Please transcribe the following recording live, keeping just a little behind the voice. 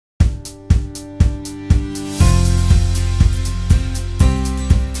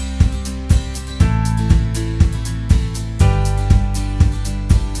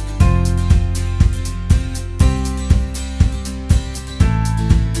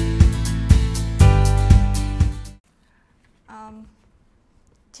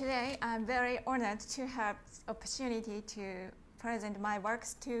Today, I'm very honored to have the opportunity to present my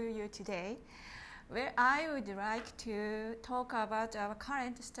works to you today, where I would like to talk about our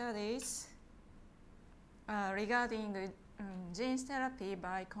current studies regarding gene therapy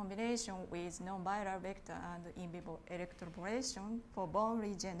by combination with non-viral vector and in vivo electroporation for bone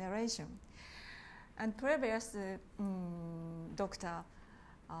regeneration. And previous doctor,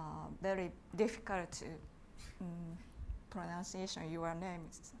 very difficult pronunciation, your name,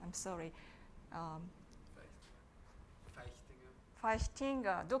 I'm sorry.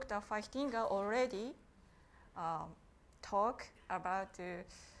 Feichtinger, Dr. Feichtinger already talked about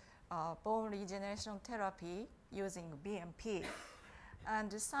bone regeneration therapy using BMP.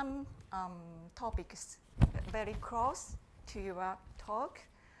 And some topics very close to your talk,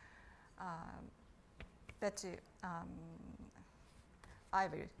 but I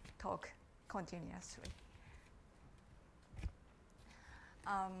will talk continuously.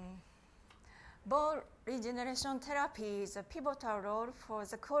 Bone regeneration therapy is a pivotal role for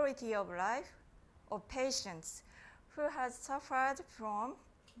the quality of life of patients who have suffered from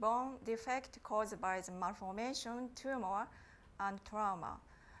bone defect caused by the malformation, tumor, and trauma.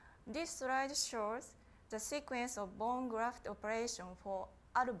 This slide shows the sequence of bone graft operation for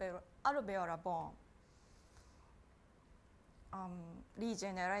alveolar bone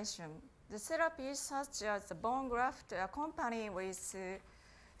regeneration. The therapies such as the bone graft accompany with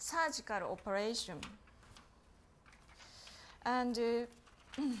surgical operation. And there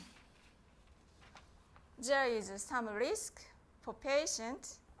is some risk for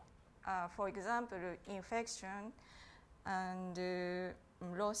patients, for example, infection and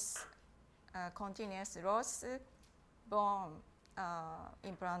loss, continuous loss, bone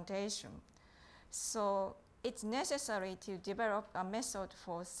implantation. So it's necessary to develop a method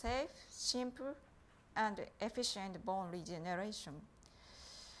for safe, simple, and efficient bone regeneration.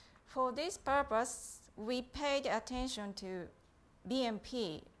 For this purpose, we paid attention to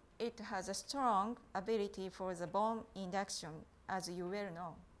BMP. It has a strong ability for the bone induction, as you well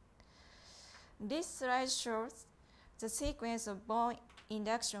know. This slide shows the sequence of bone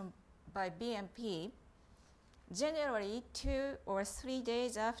induction by BMP. Generally, 2 or 3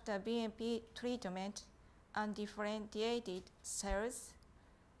 days after BMP treatment, undifferentiated cells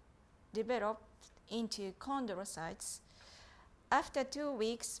develop into chondrocytes. After 2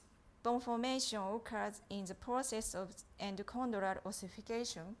 weeks, bone formation occurs in the process of endochondral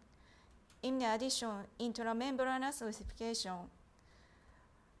ossification. In addition, intramembranous ossification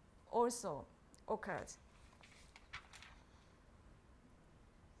also occurs.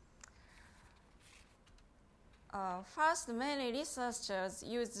 First, many researchers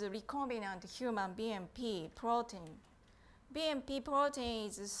use recombinant human BMP protein. BMP protein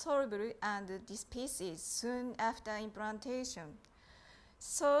is soluble and disperses soon after implantation.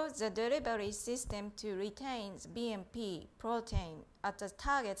 So the delivery system to retain BMP protein at the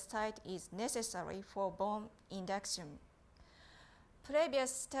target site is necessary for bone induction.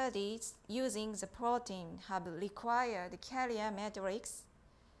 Previous studies using the protein have required carrier matrix,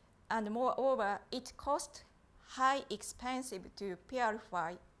 and moreover, it costs high expensive to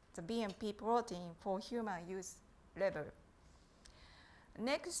purify the BMP protein for human use level.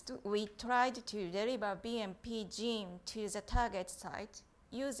 Next, we tried to deliver BMP gene to the target site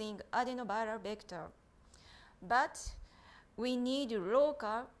using adenoviral vector. But we need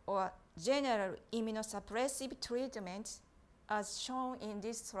local or general immunosuppressive treatment as shown in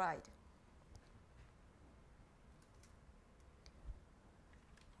this slide.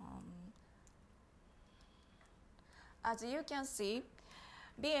 As you can see,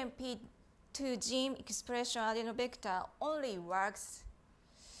 BMP2 gene expression adenovector only works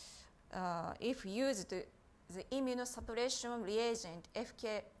if used the immunosuppression reagent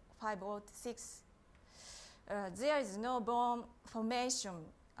FK506. There is no bone formation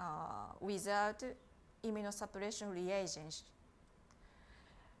without immunosuppression reagents.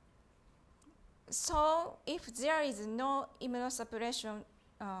 So if there is no immunosuppression,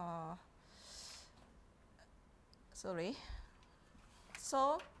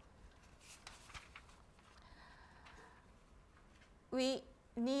 so we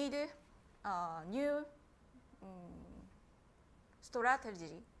need a new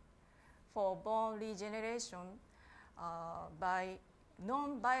strategy for bone regeneration by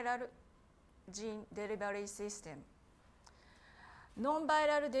non-viral gene delivery system.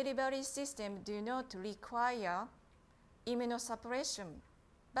 Non-viral delivery systems do not require immunosuppression,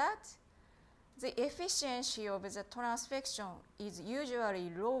 but the efficiency of the transfection is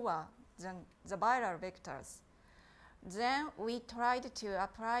usually lower than the viral vectors. Then we tried to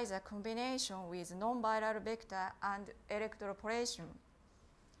apply the combination with non-viral vector and electroporation.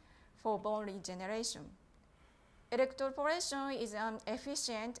 for bone regeneration. Electroporation is an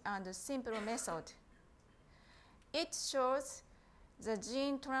efficient and simple method. It shows the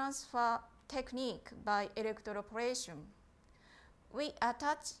gene transfer technique by electroporation. We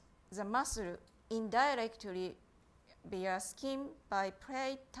attach the muscle indirectly via skin by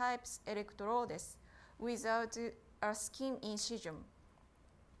plate-type electrodes without a skin incision.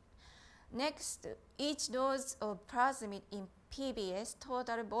 Next, each dose of plasmid in PBS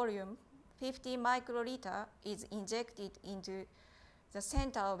total volume 50 microliter is injected into the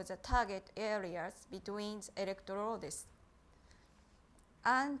center of the target areas between the electrodes.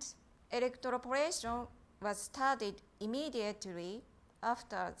 And electroporation was started immediately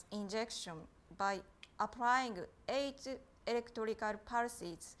after injection by applying 8 electrical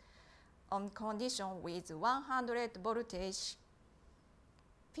pulses on condition with 100 voltage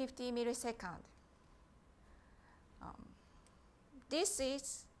 50 milliseconds. This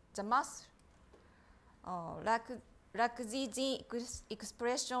is the muscle. Like the gene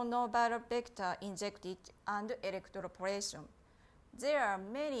expression no viral vector injected and electroporation. There are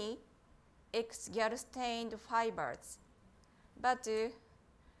many X-GAL stained fibers, but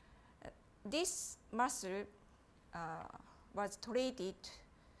this muscle was treated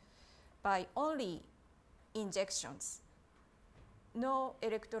by only injections, no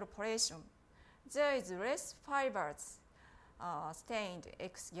electroporation. There is less fibers stained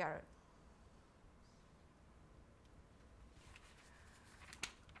X-GAL.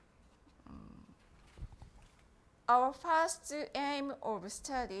 Our first aim of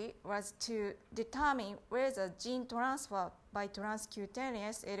study was to determine whether gene transfer by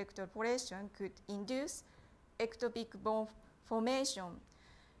transcutaneous electroporation could induce ectopic bone formation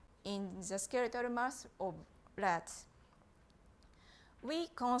in the skeletal muscle of rats. We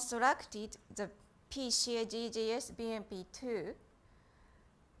constructed the PCA-GGS BMP2.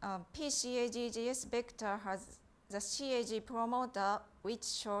 PCA-GGS vector has the CAG promoter, which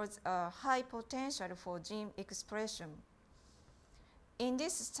shows a high potential for gene expression. In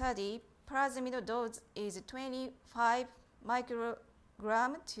this study, plasmid dose is 25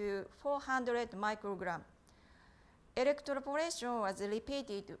 microgram to 400 microgram. Electroporation was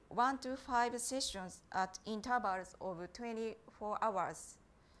repeated 1 to 5 sessions at intervals of 24 hours.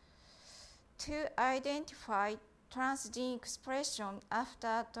 To identify transgene expression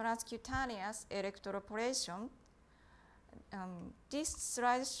after transcutaneous electroporation, this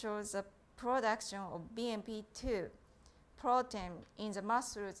slide shows the production of BMP2 protein in the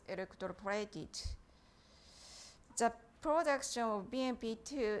muscles electroporated. The production of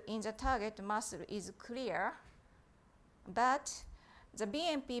BMP2 in the target muscle is clear, but the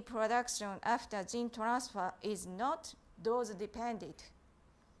BMP production after gene transfer is not dose-dependent.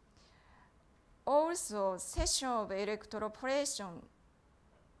 Also, session of electroporation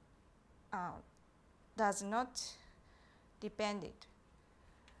does not depend.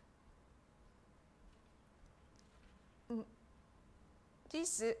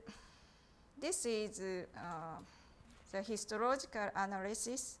 This is the histological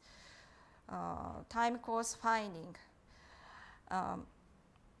analysis, time course finding.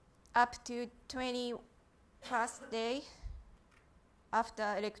 Up to 21st day after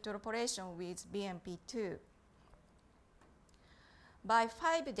electroporation with BMP2. By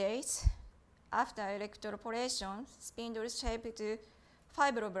 5 days after electroporation, spindle-shaped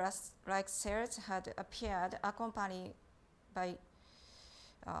fibroblast-like cells had appeared, accompanied by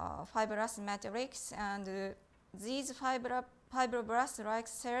fibrous matrix, and these fibroblast-like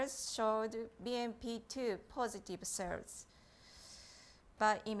cells showed BMP2 positive cells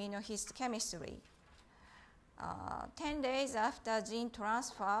by immunohistochemistry. 10 days after gene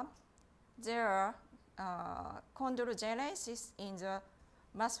transfer, there are chondrogenesis in the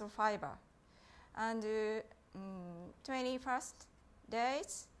muscle fiber. And 21st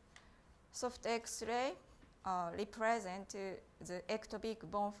days, soft X-ray represent the ectopic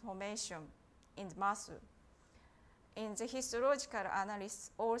bone formation in the muscle. In the histological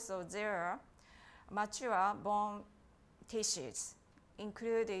analysis, also there are mature bone tissues,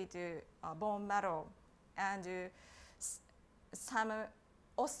 included bone marrow and some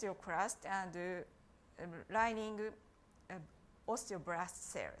osteoclast and lining osteoblast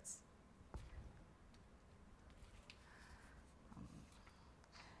cells.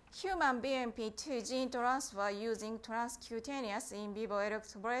 Human BMP2 gene transfer using transcutaneous in vivo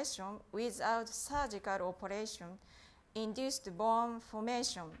electroporation without surgical operation induced bone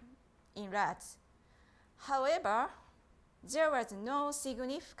formation in rats. However, there was no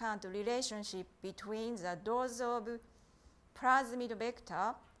significant relationship between the dose of plasmid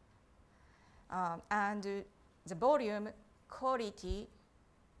vector and the volume, quality,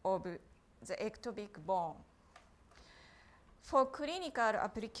 of the ectopic bone. For clinical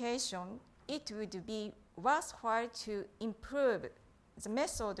application, it would be worthwhile to improve the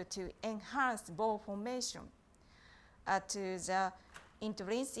method to enhance bone formation at the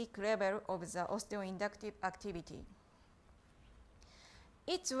intrinsic level of the osteoinductive activity.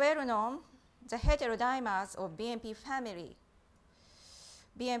 It's well known the heterodimers of BMP family,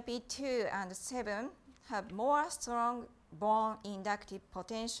 BMP2 and 7, have more strong bone inductive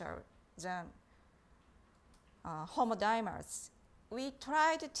potential than homodimers. We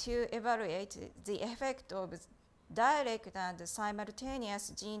tried to evaluate the effect of direct and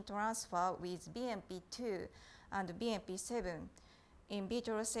simultaneous gene transfer with BMP2 and BMP7 in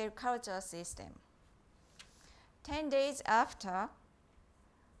vitro cell culture system. 10 days after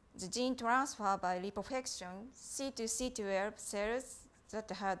the gene transfer by liposuction, C2C12 cells that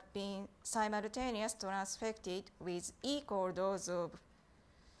had been simultaneously transfected with equal dose of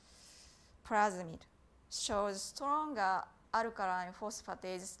plasmid shows stronger alkaline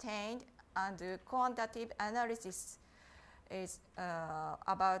phosphatase stain, and quantitative analysis is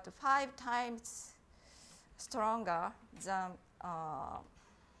about 5 times stronger than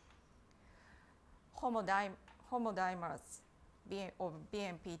homodimers of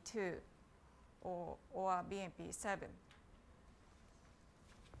BMP2 or BMP7.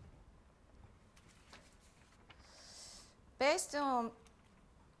 Based on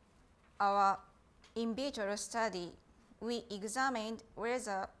our in vitro study, we examined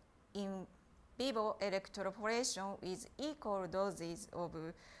whether in vivo electroporation with equal doses of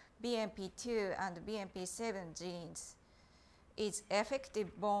BMP2 and BMP7 genes is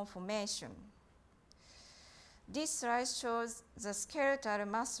effective bone formation. This slide shows the skeletal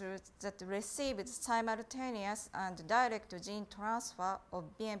muscles that received simultaneous and direct gene transfer of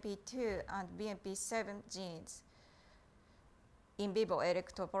BMP2 and BMP7 genes. In vivo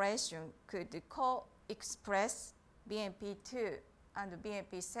electroporation could co-express BMP2 and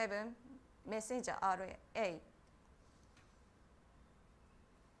BMP7 messenger RNA.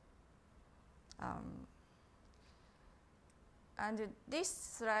 And this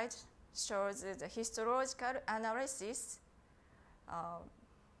slide shows the histological analysis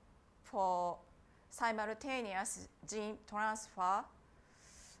for simultaneous gene transfer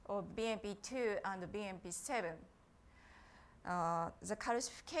of BMP2 and BMP7. The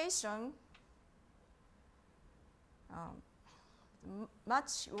calcification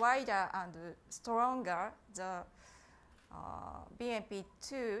much wider and stronger the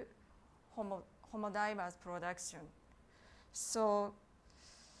BMP2 homodimers production. So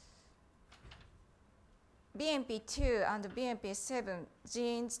BMP2 and BMP7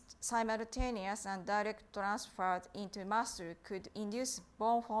 genes simultaneous and direct transferred into muscle could induce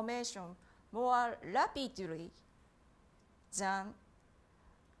bone formation more rapidly than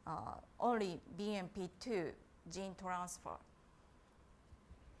only BMP2 gene transfer.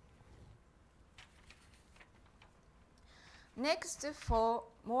 Next, for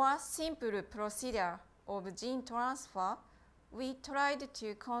more simple procedure of gene transfer, we tried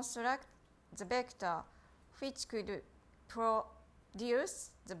to construct the vector which could produce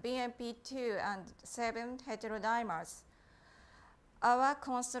the BMP2 and 7 heterodimers. Our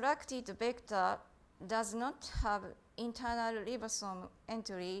constructed vector does not have internal ribosome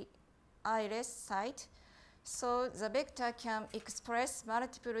entry iris site, so the vector can express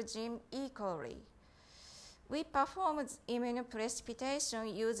multiple genes equally. We performed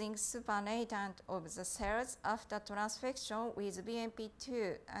immunoprecipitation using supernatant of the cells after transfection with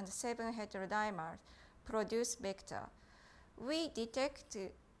BMP2 and 7 heterodimers produced vector. We detect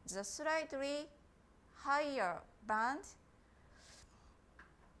the slightly higher band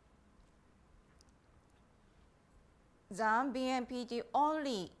than BMP2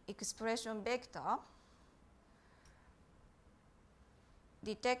 only expression vector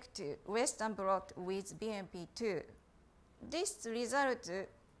detect Western blot with BMP2. This result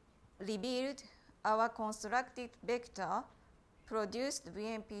revealed our constructed vector produced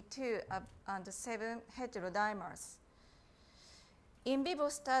BMP2 and 7 heterodimers. In vivo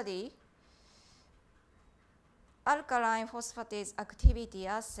study, alkaline phosphatase activity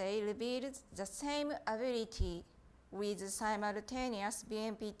assay revealed the same ability with simultaneous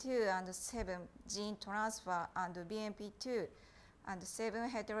BMP2 and 7 gene transfer and BMP2 and 7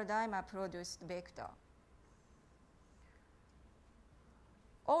 heterodimer produced vector.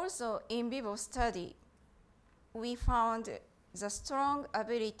 Also, in vivo study, we found the strong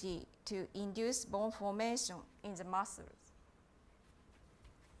ability to induce bone formation in the muscles.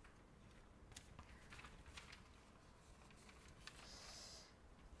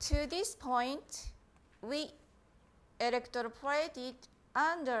 To this point, we electroporated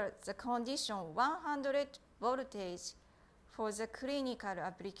under the condition 100 voltage for the clinical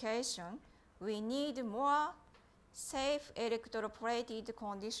application, we need more safe electroporated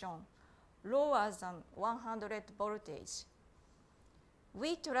condition lower than 100 voltage.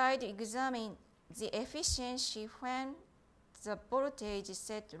 We tried to examine the efficiency when the voltage is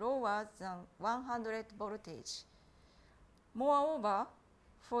set lower than 100 voltage. Moreover,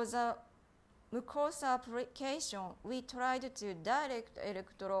 for the mucosa application, we tried to direct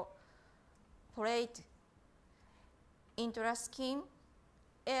electroporate intraskin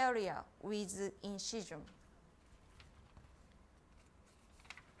area with incision.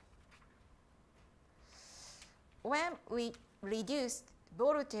 When we reduced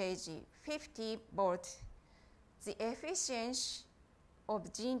voltage 50 volt, the efficiency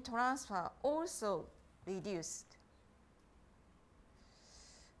of gene transfer also reduced.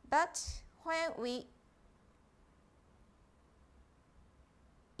 But when we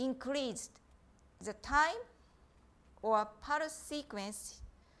increased the time or pulse sequence,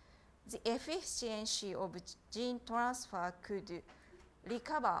 the efficiency of gene transfer could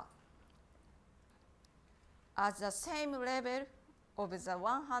recover at the same level of the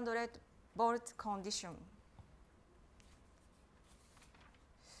 100 volt condition.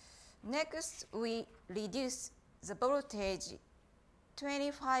 Next, we reduce the voltage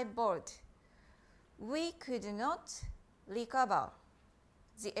 25 volt. We could not recover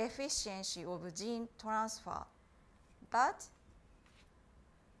the efficiency of gene transfer, but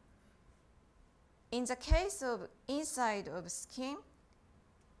in the case of inside of skin,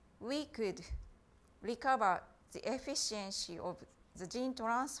 we could recover the efficiency of the gene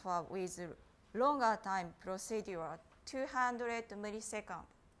transfer with longer time procedure, 200 milliseconds.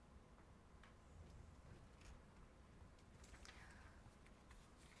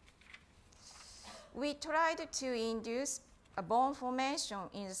 We tried to induce a bone formation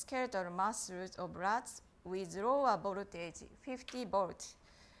in the skeletal muscles of rats with lower voltage, 50 volt.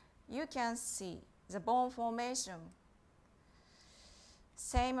 You can see the bone formation,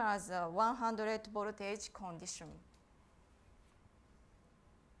 same as a 100 voltage condition.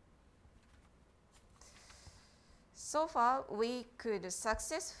 So far, we could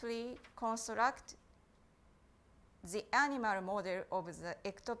successfully construct the animal model of the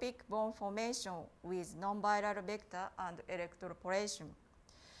ectopic bone formation with non-viral vector and electroporation.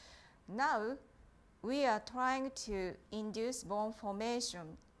 Now, we are trying to induce bone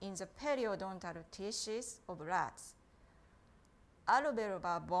formation in the periodontal tissues of rats.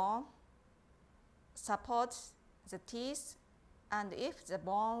 Alveolar bone supports the teeth, and if the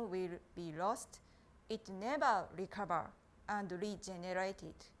bone will be lost, it never recovers and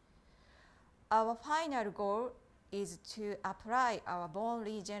regenerated. Our final goal is to apply our bone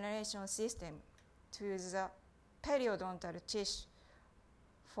regeneration system to the periodontal tissue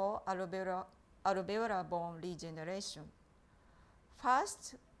for alveolar bone regeneration.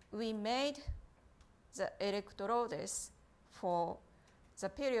 First, we made the electrodes for the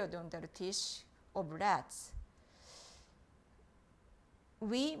periodontal tissue of rats.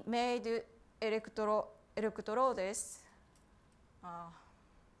 We made electrodes.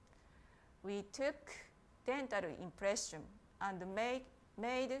 We took dental impression and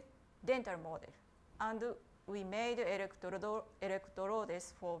made dental model, and we made electrodes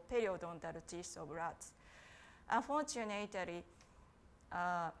for periodontal tissue of rats. Unfortunately,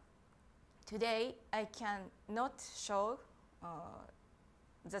 today I cannot show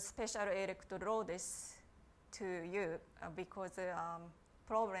the special electrodes to you because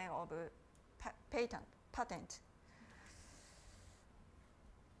problem of patent.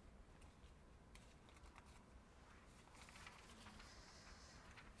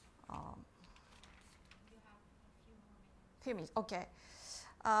 Few minutes, okay.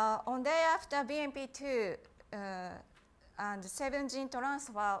 On day after BMP2 and 7 gene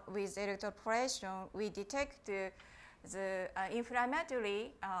transfer with electroporation, we detect the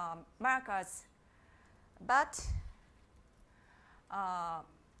inflammatory markers, but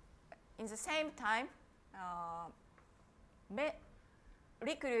in the same time,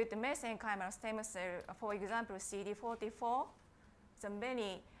 recruit mesenchymal stem cell, for example, CD44, the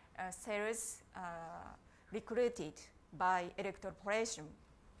many cells recruited by electroporation.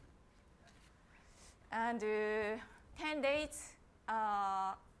 And 10 days,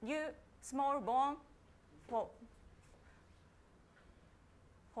 new small bone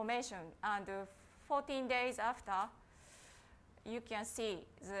formation, and 14 days after, you can see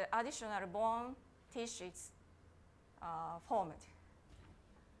the additional bone tissues formed.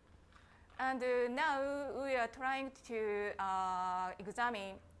 And now we are trying to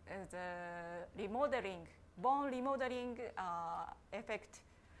examine the remodeling bone remodeling effect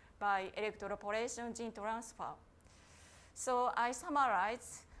by electroporation gene transfer. So I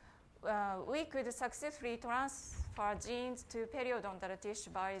summarize, we could successfully transfer genes to periodontal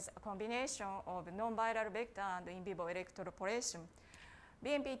tissue by a combination of non-viral vector and in vivo electroporation.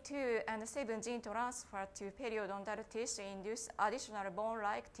 BMP2 and 7 gene transfer to periodontal tissue induce additional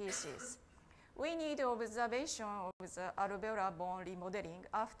bone-like tissues. We need observation of the alveolar bone remodeling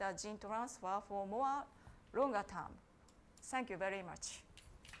after gene transfer for more longer term. Thank you very much.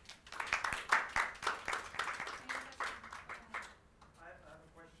 I have a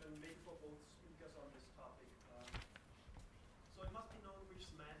question maybe for both speakers on this topic. So it must be known which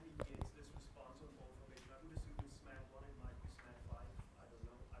SMAD mediates this response on bone formation. I would assume it's SMAD1, it might be SMAD5. I don't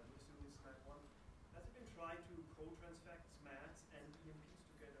know. I would assume it's SMAD1. Has it been tried to co-transfect SMADs and BMPs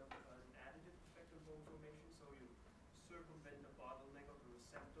to get an additive effect on bone formation, so you circumvent the bottleneck of the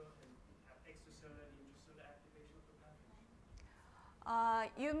receptor and have extracellular and intracellular activation of the pathway?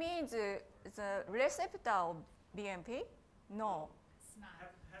 You mean the receptor of BMP? No.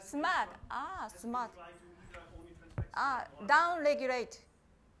 SMAD. SMAD. Down-regulate.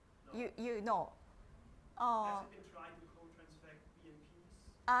 No. You know. Has it been tried to co-transfect BMPs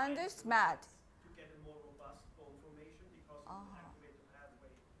And SMAD. to get a more robust bone formation because you activate the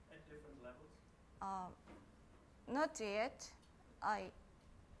pathway at different levels? Not yet. I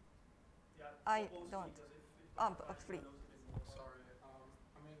don't. Please. Sorry.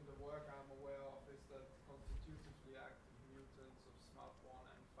 I mean, the work I'm aware of is that constitutively active mutants of SMAD1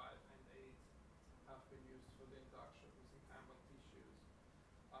 and 5 and 8 have been used for the induction of mesenchymal tissues.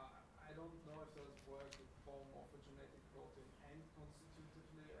 I don't know if there's work with bone morphogenetic protein and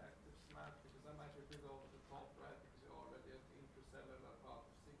constitutively active SMAD, because that might be a bit over the top, right? Because you're already at the intracellular part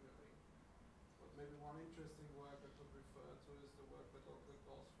of signaling. But maybe one interesting work I could refer to is the work by Dr.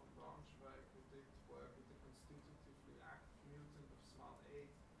 Goss from Braunschweig, who did work with the constitutively active mutant of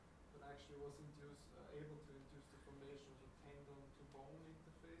SMAD8 that actually was able to induce the formation of a tendon to bone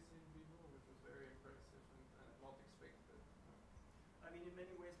interface in vivo, which was very impressive and not expected. I mean, in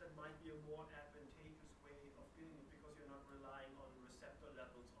many ways, that might be a more advantageous way of doing it because you're not relying on receptor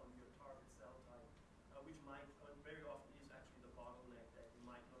levels on your target cell type, which might very often is actually the bottleneck, that you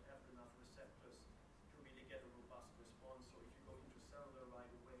might not have enough receptors to really get a robust response. So if you go intracellular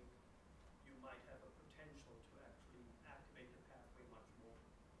right away, you might have a potential to actually activate the pathway much more.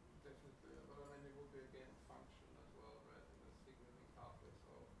 Definitely, but I mean, it would be again function as well, right, in the signaling pathway,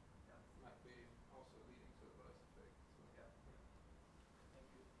 so it might be also leading to a birth effect. So. Yeah.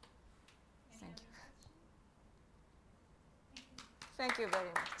 Thank you. Thank you. Thank you very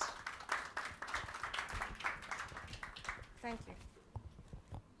much. Thank you.